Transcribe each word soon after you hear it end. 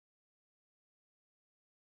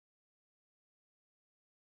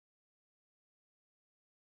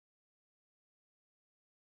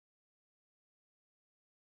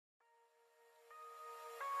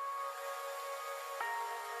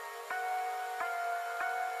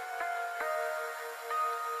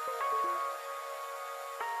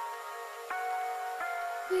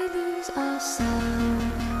We lose ourselves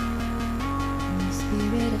in the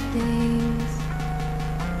spirit of things.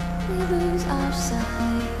 We lose our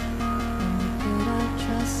sight when we put our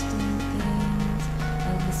trust in things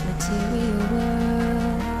of this material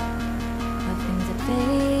world, of things that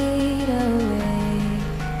fade away.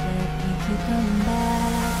 Yet we keep coming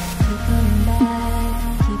back, keep coming back,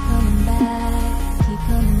 keep coming back, keep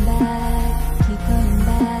coming back, keep coming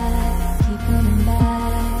back, keep coming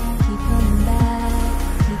back, keep coming back,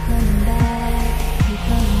 keep coming back, keep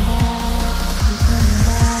coming back, keep coming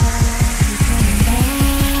back, keep coming back.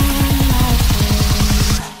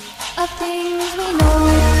 Of things we know.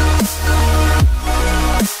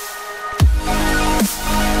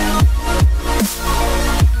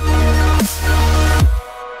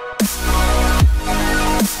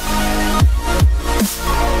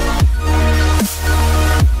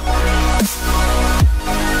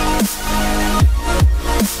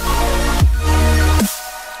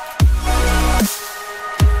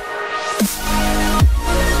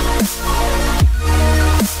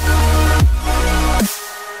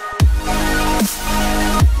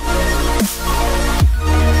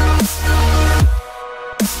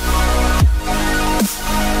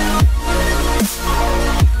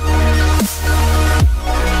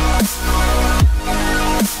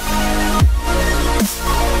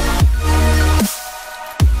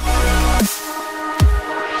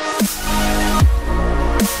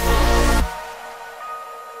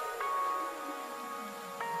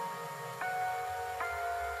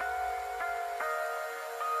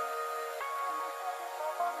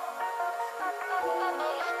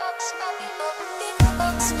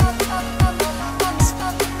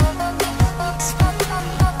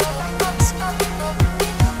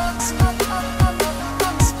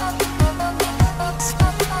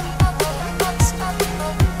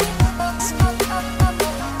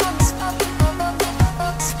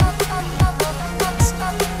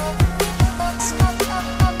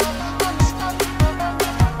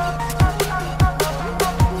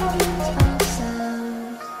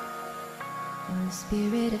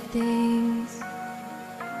 Spirit of things,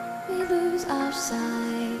 we lose our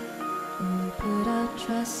sight when we put our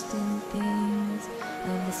trust in things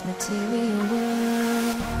of this material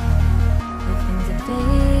world, of things that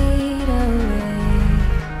fade away.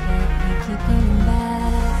 Yet we keep coming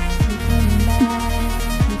back, keep coming back,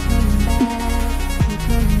 keep coming back, keep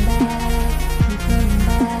coming back, keep coming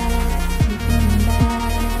back, keep coming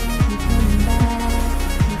back, keep coming back,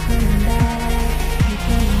 keep coming back, keep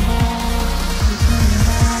coming back.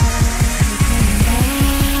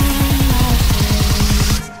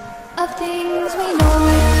 Of things we know.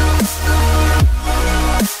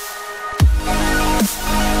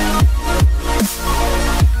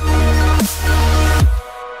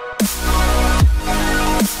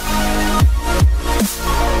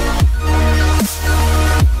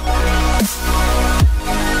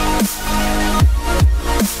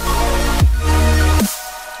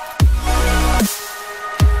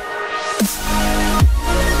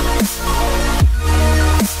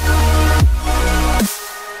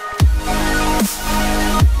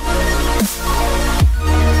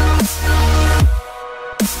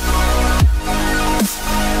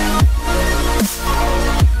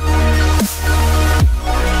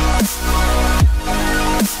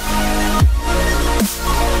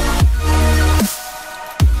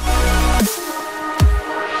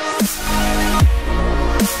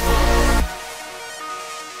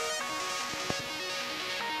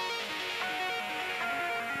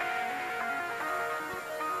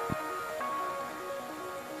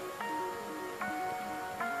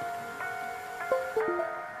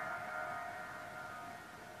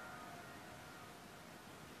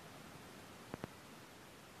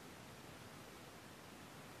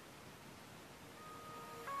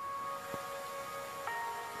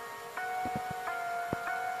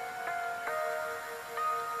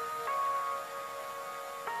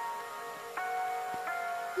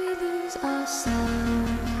 We lose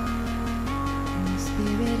ourselves in the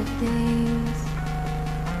spirit of things.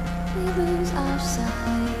 We lose our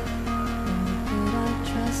sight when we put our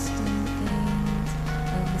trust in things.